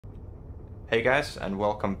Hey guys, and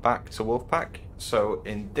welcome back to Wolfpack. So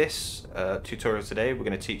in this tutorial today, we're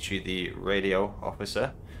going to teach you the radio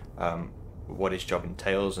officer, what his job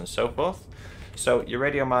entails and so forth. So your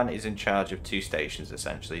radio man is in charge of two stations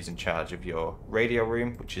essentially. He's in charge of your radio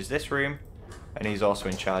room, which is this room, and he's also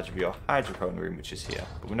in charge of your hydrophone room, which is here.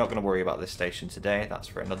 But we're not going to worry about this station today, that's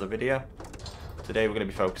for another video. Today we're going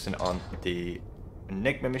to be focusing on the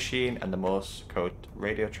Enigma machine and the Morse code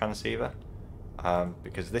radio transceiver.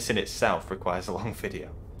 Because this in itself requires a long video,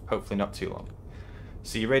 hopefully not too long.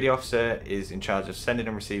 So your radio officer is in charge of sending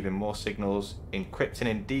and receiving more signals, encrypting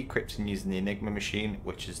and decrypting using the Enigma machine,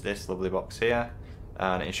 which is this lovely box here,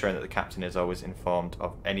 and ensuring that the captain is always informed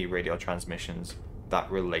of any radio transmissions that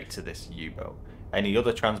relate to this U-boat. Any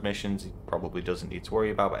other transmissions he probably doesn't need to worry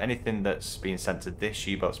about, but anything that's being sent to this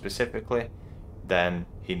U-boat specifically, then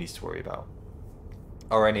he needs to worry about.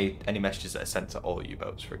 Or any messages that are sent to all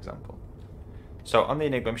U-boats, for example. So on the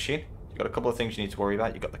Enigma machine, you've got a couple of things you need to worry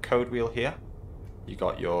about. You've got the code wheel here, you've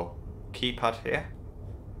got your keypad here,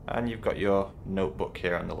 and you've got your notebook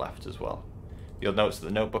here on the left as well. You'll notice that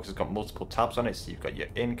the notebook has got multiple tabs on it, so you've got your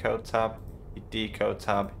encode tab, your decode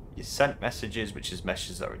tab, your sent messages, which is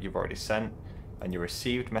messages that you've already sent, and your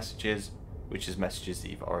received messages, which is messages that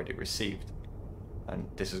you've already received. And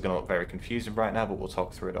this is going to look very confusing right now, but we'll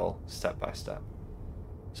talk through it all step by step.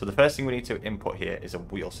 So the first thing we need to input here is a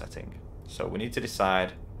wheel setting. So we need to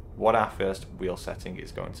decide what our first wheel setting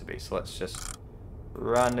is going to be. So let's just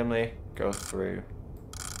randomly go through.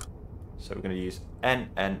 So we're going to use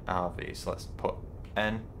NNRV. So let's put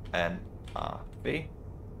NNRV.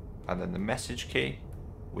 And then the message key,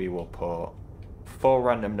 we will put 4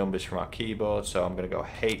 random numbers from our keyboard. So I'm going to go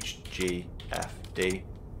HGFD.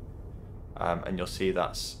 And you'll see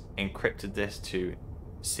that's encrypted this to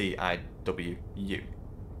CIWU.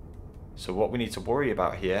 So what we need to worry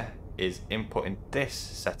about here is inputting this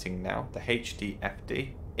setting now, the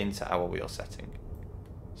HDFD, into our wheel setting.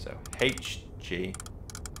 So HG,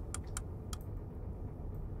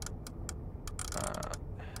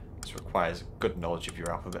 this requires good knowledge of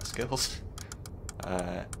your alphabet skills.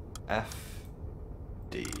 FD,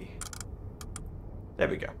 there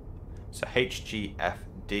we go. So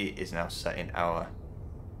HGFD is now set in our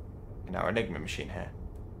Enigma machine here.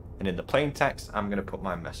 And in the plain text, I'm going to put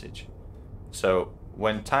my message. So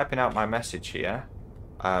when typing out my message here,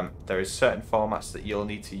 there is certain formats that you'll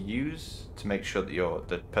need to use to make sure that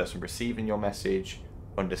the person receiving your message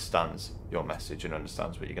understands your message and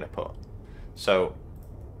understands what you're going to put. So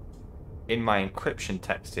in my encryption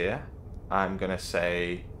text here, I'm going to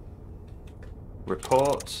say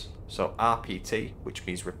reports, so RPT, which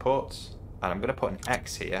means reports, and I'm going to put an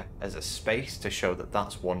X here as a space to show that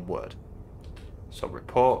that's one word. So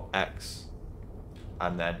report X,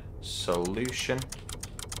 and then solution.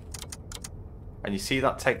 And you see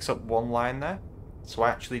that takes up one line there. So I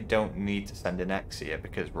actually don't need to send an X here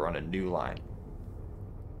because we're on a new line.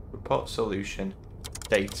 Report solution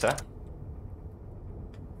data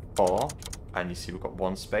for, and you see we've got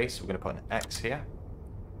one space, so we're going to put an X here.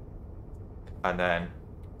 And then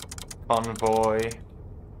convoy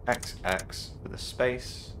XX with a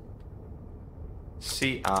space,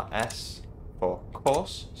 CRS for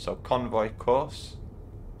course, so convoy course,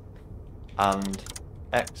 and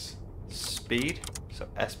X speed, so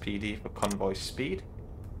SPD for convoy speed,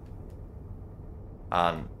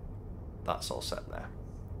 and that's all set there.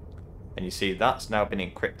 And you see that's now been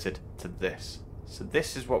encrypted to this. So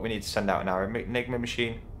this is what we need to send out in our Enigma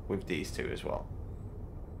machine with these two as well.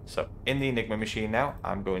 So in the Enigma machine now,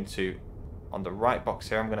 I'm going to, on the right box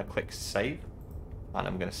here, I'm going to click save, and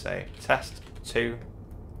I'm going to say test 2,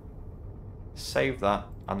 save that,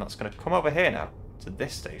 and that's going to come over here now to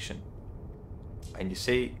this station. And you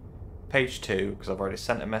see page 2, because I've already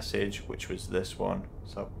sent a message, which was this one.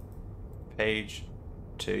 So page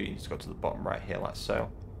 2, you need to go to the bottom right here like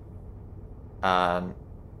so. And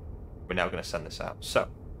we're now going to send this out. So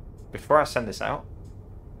before I send this out,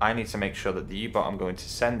 I need to make sure that the U-boat I'm going to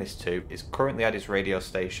send this to is currently at its radio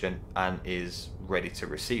station and is ready to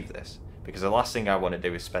receive this. Because the last thing I want to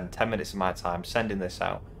do is spend 10 minutes of my time sending this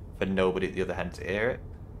out for nobody at the other end to hear it.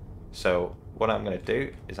 So what I'm going to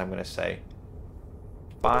do is I'm going to say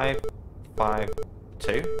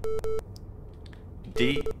 552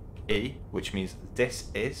 DE, which means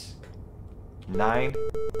this is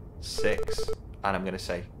 96, and I'm going to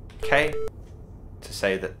say K to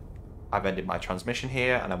say that I've ended my transmission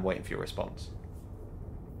here and I'm waiting for your response.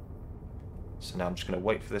 So now I'm just going to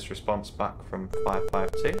wait for this response back from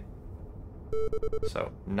 552.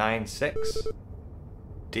 So 96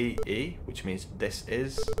 DE, which means this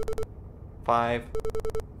is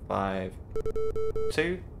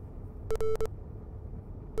 552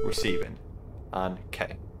 receiving. and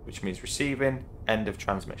K, which means receiving, end of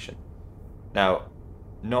transmission. Now,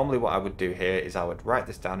 normally what I would do here is I would write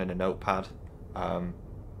this down in a notepad, kind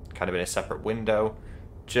of in a separate window,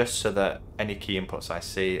 just so that any key inputs I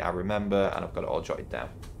see, I remember, and I've got it all jotted down.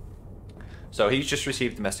 So he's just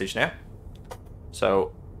received the message now.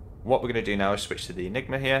 So what we're going to do now is switch to the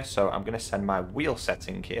Enigma here. So I'm going to send my wheel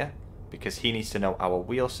setting here, because he needs to know our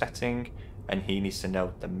wheel setting, and he needs to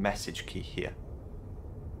know the message key here.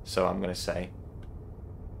 So I'm going to say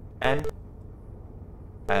N,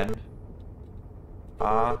 N,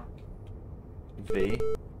 R, V,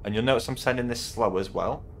 and you'll notice I'm sending this slow as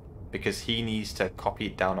well, because he needs to copy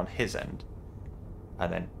it down on his end.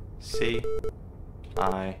 And then C,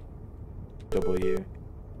 I, W,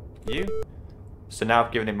 U. So now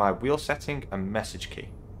I've given him my wheel setting and message key.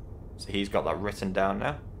 So he's got that written down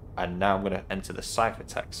now. And now I'm going to enter the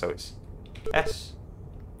ciphertext. So it's S,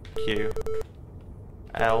 Q,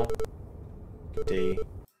 L, D.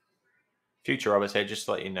 Future Roberts here, just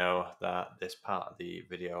to let you know that this part of the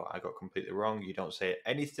video I got completely wrong. You don't say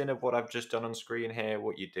anything of what I've just done on screen here.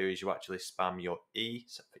 What you do is you actually spam your E,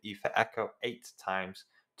 so E for echo, 8 times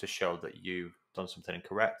to show that you've done something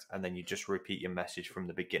incorrect, and then you just repeat your message from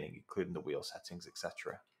the beginning, including the wheel settings,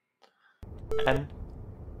 etc. N,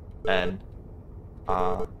 N,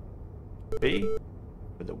 R, B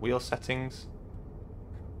for the wheel settings,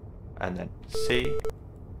 and then C,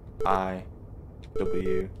 I,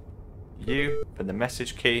 W, U for the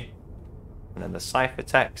message key, and then the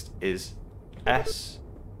ciphertext is S,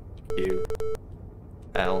 Q,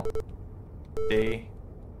 L, D,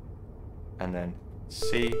 and then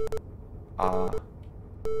C, R,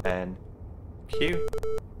 N, Q,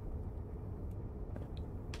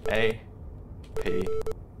 A, P,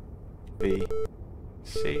 B,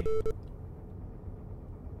 C,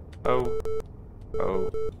 O,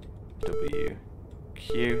 O, W,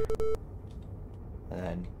 Q, and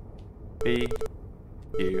then B,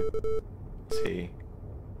 U, T,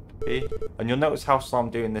 B. And you'll notice how slow I'm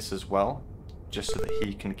doing this as well, just so that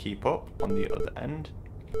he can keep up on the other end.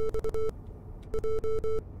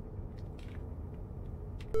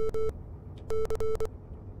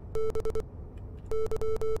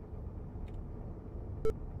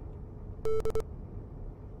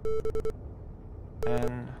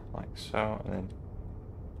 N, like so, and then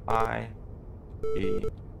I, E,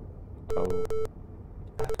 O,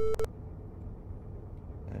 F,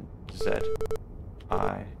 and Z,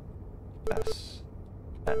 I, S,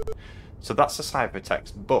 N. So that's the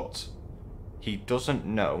ciphertext, but he doesn't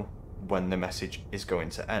know when the message is going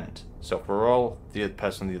to end. So for all the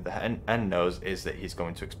person on the other end knows is that he's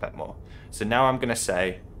going to expect more. So now I'm going to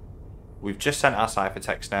say, we've just sent our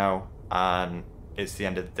ciphertext now, and it's the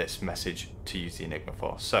end of this message to use the Enigma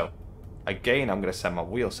for. So again, I'm going to send my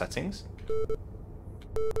wheel settings.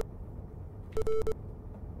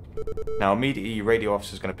 Now immediately your radio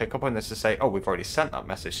officer is going to pick up on this to say, oh, we've already sent that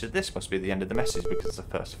message, so this must be the end of the message because it's the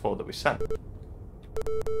first 4 that we sent.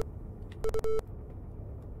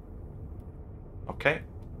 Okay,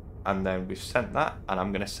 and then we've sent that, and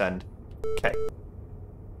I'm going to send K.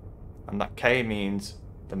 And that K means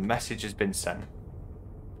the message has been sent.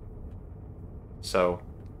 So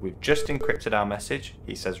we've just encrypted our message.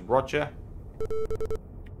 He says, Roger,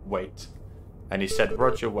 wait. And he said,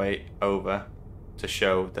 Roger, wait, over, to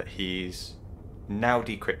show that he's now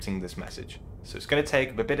decrypting this message. So it's going to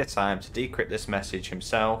take a bit of time to decrypt this message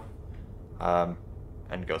himself and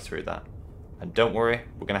go through that. And don't worry,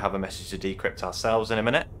 we're going to have a message to decrypt ourselves in a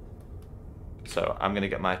minute. So I'm going to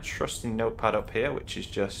get my trusty notepad up here, which is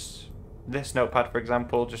just this notepad, for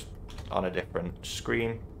example, just on a different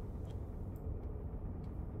screen.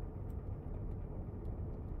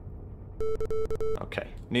 Okay,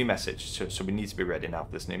 new message. So we need to be ready now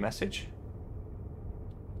for this new message.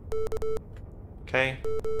 K,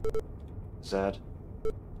 Z,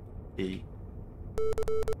 E,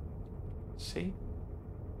 C.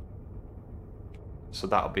 So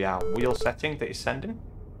that'll be our wheel setting that he's sending.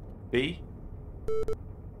 B,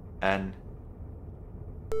 N,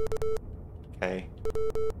 K,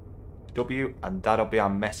 W, and that'll be our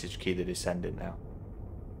message key that he's sending now.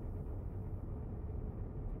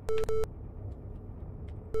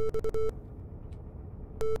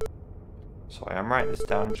 Sorry, I'm writing this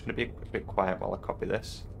down. I'm just going to be a bit quiet while I copy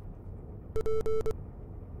this.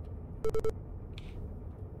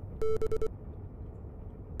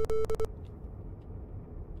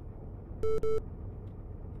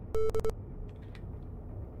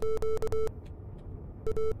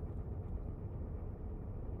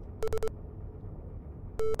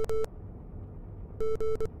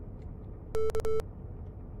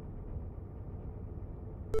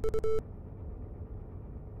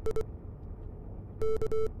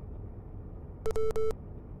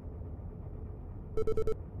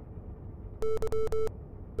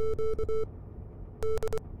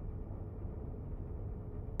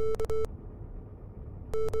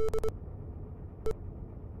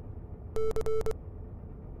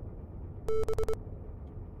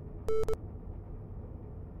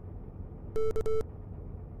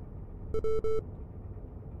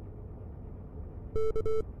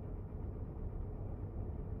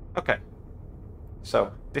 Okay,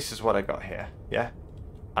 so this is what I got here, yeah?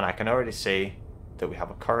 And I can already see that we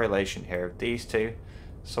have a correlation here of these two,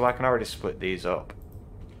 so I can already split these up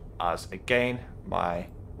as, again, my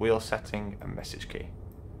wheel setting and message key.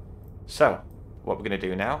 So, what we're going to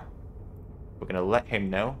do now, we're going to let him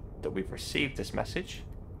know that we've received this message.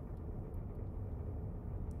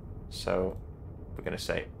 So, we're going to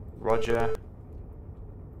say, Roger.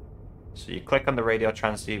 So you click on the radio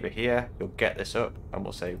transceiver here, you'll get this up, and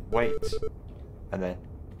we'll say, wait, and then,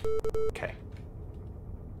 okay.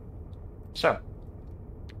 So,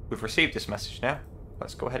 we've received this message now.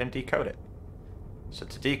 Let's go ahead and decode it. So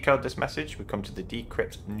to decode this message, we come to the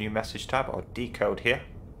Decrypt New Message tab, or Decode here.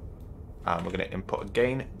 And we're going to input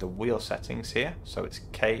again the wheel settings here. So it's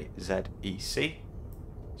KZEC.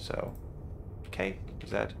 So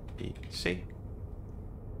KZEC.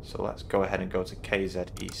 So let's go ahead and go to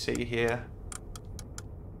KZEC here.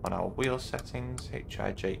 On our wheel settings,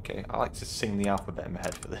 HIJK. I like to sing the alphabet in my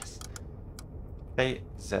head for this.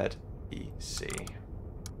 KZEC.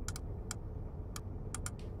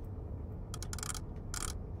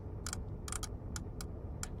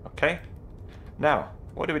 Okay, now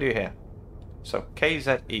what do we do here? So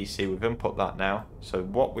KZEC, we've input that now. So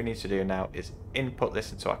what we need to do now is input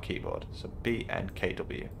this into our keyboard. So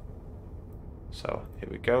BNKW. So here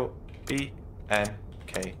we go, BNKW.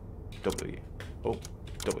 Oh,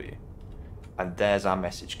 W. And there's our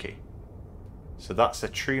message key. So that's the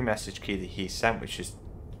true message key that he sent, which is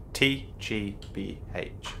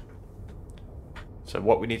TGBH. So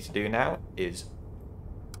what we need to do now is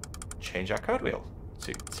change our code wheel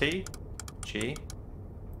to TG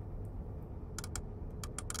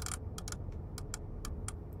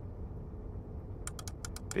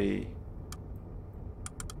BH.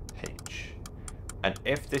 And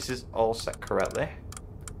if this is all set correctly,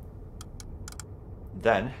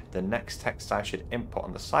 then the next text I should input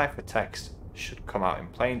on the ciphertext should come out in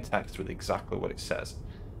plain text with exactly what it says.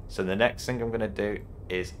 So the next thing I'm going to do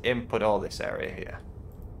is input all this area here.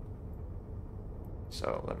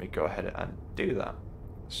 So let me go ahead and do that.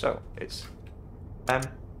 So it's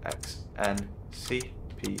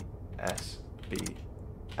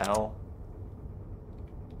MXNCPSBL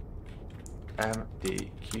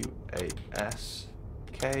MDQASK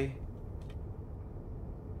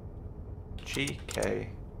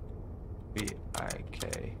GKBIK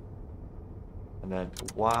and then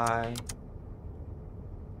Y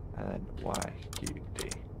and then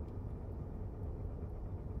YQD.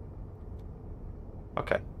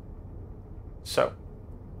 Okay, so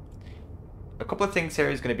a couple of things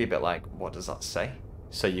here is going to be a bit like, what does that say?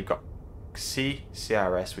 So you've got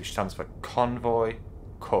CCRS, which stands for Convoy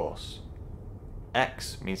Course.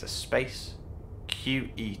 X means a space.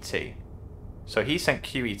 QET. So he sent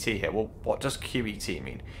QET here. Well, what does QET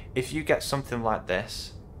mean? If you get something like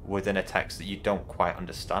this within a text that you don't quite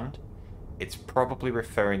understand, it's probably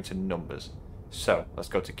referring to numbers. So let's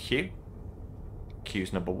go to Q. Q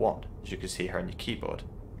is number 1, as you can see here on your keyboard.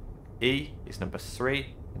 E is number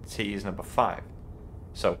 3, and T is number 5.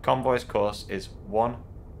 So Convoy's course is 1,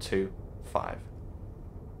 2, 5.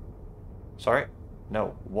 Sorry?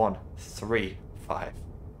 No, 1, 3, 5.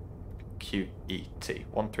 QET,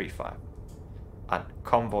 1, 3, 5. And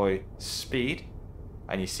Convoy speed,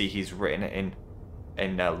 and you see he's written it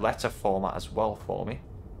in letter format as well for me.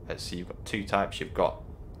 So you've got two types. You've got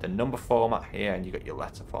the number format here, and you've got your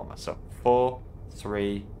letter format. So 4,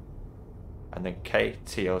 3, and then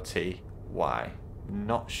KTOTY.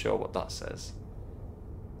 Not sure what that says.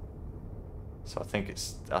 So I think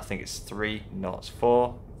it's 3 knots.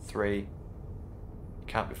 4, 3. It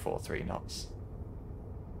can't be 4, 3 knots.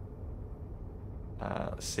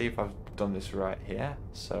 Let's see if I've done this right here.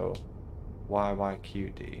 So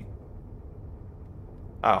YYQD.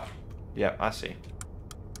 Oh, yeah, I see.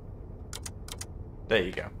 There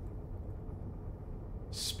you go.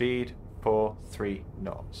 Speed 43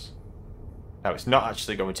 knots. Now it's not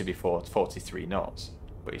actually going to be 43 knots,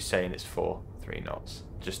 but he's saying it's 43 knots,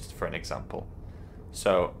 just for an example.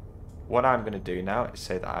 So what I'm going to do now is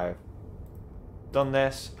say that I've done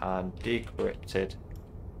this and decrypted.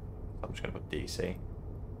 I'm just going to put DC.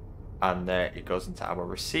 And there it goes into our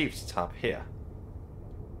received tab here.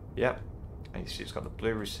 Yep. And you see it's got the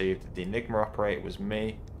blue received. The Enigma operator was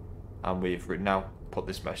me, and we've now put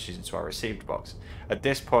this message into our received box. At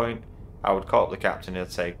this point, I would call up the captain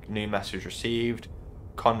and say new message received,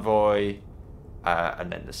 convoy,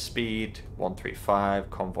 and then the speed 135,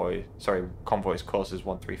 convoy's course is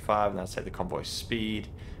 135, and I'd say the convoy speed,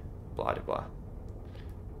 blah blah blah.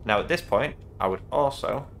 Now at this point, I would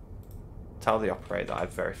also tell the operator that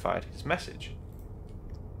I've verified his message.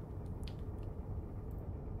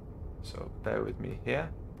 So bear with me here.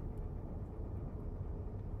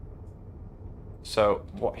 So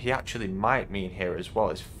what he actually might mean here as well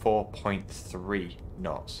is 4.3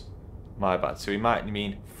 knots. My bad. So he might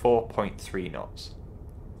mean 4.3 knots.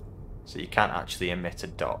 So you can't actually emit a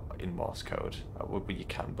dot in Morse code. Well, you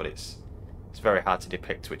can, but it's very hard to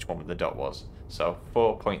depict which one the dot was. So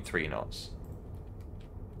 4.3 knots.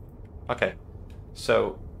 Okay,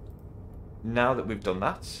 so now that we've done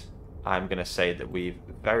that, I'm going to say that we've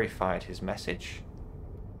verified his message.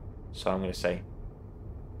 So I'm going to say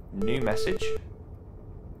new message.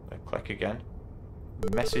 I click again.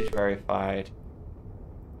 Message verified.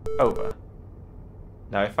 Over.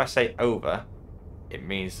 Now if I say over, it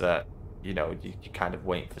means that, you know, you're kind of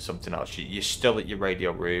waiting for something else. You're still at your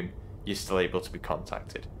radio room. You're still able to be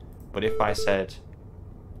contacted. But if I said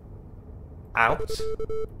out,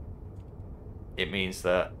 it means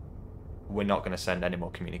that we're not going to send any more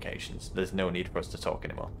communications. There's no need for us to talk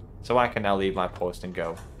anymore. So I can now leave my post and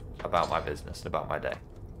go about my business, about my day.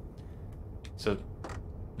 So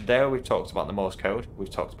there we've talked about the Morse code, we've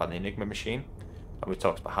talked about the Enigma machine, and we've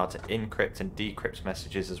talked about how to encrypt and decrypt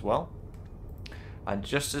messages as well. And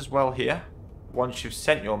just as well here, once you've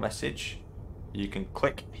sent your message, you can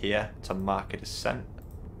click here to mark it as sent.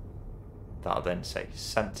 That'll then say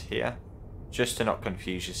sent here, just to not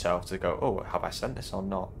confuse yourself to go, oh, have I sent this or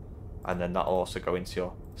not? And then that'll also go into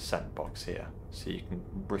your sent box here, so you can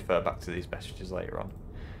refer back to these messages later on.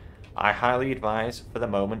 I highly advise, for the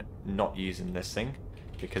moment, not using this thing,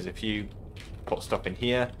 because if you put stuff in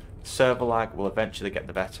here, server lag will eventually get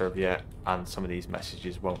the better of you, and some of these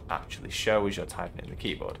messages won't actually show as you're typing in the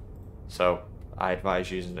keyboard. So I advise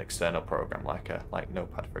using an external program like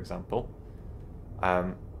Notepad, for example.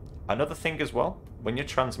 Another thing as well, when you're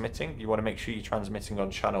transmitting, you want to make sure you're transmitting on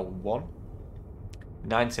channel 1.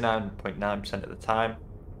 99.9% of the time,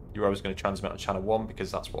 you're always going to transmit on channel 1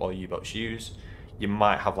 because that's what all U-boats use. You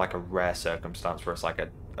might have like a rare circumstance where it's like a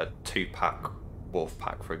 2-pack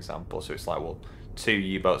Wolfpack, for example. So it's like, well, 2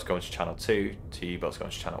 U-boats going to channel 2, 2 U-boats going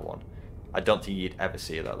to channel 1. I don't think you'd ever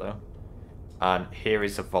see that though. And here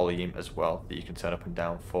is the volume as well that you can turn up and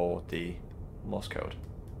down for the Morse code.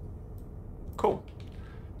 Cool.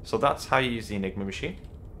 So that's how you use the Enigma machine.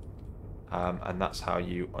 And that's how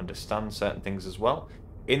you understand certain things as well.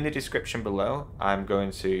 In the description below, I'm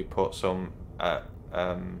going to put some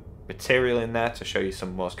material in there to show you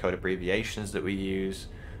some Morse code abbreviations that we use,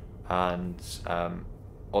 and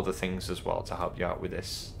other things as well to help you out with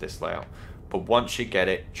this layout. But once you get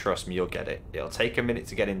it, trust me, you'll get it. It'll take a minute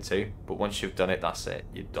to get into, but once you've done it, that's it.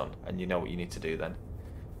 You're done, and you know what you need to do then.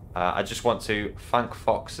 I just want to thank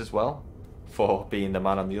Fox as well for being the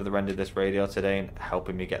man on the other end of this radio today and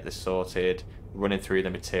helping me get this sorted, running through the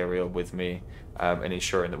material with me, and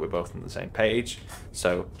ensuring that we're both on the same page.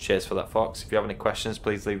 So cheers for that, Fox. If you have any questions,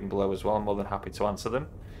 please leave them below as well. I'm more than happy to answer them.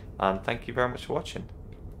 And thank you very much for watching.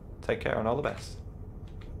 Take care and all the best.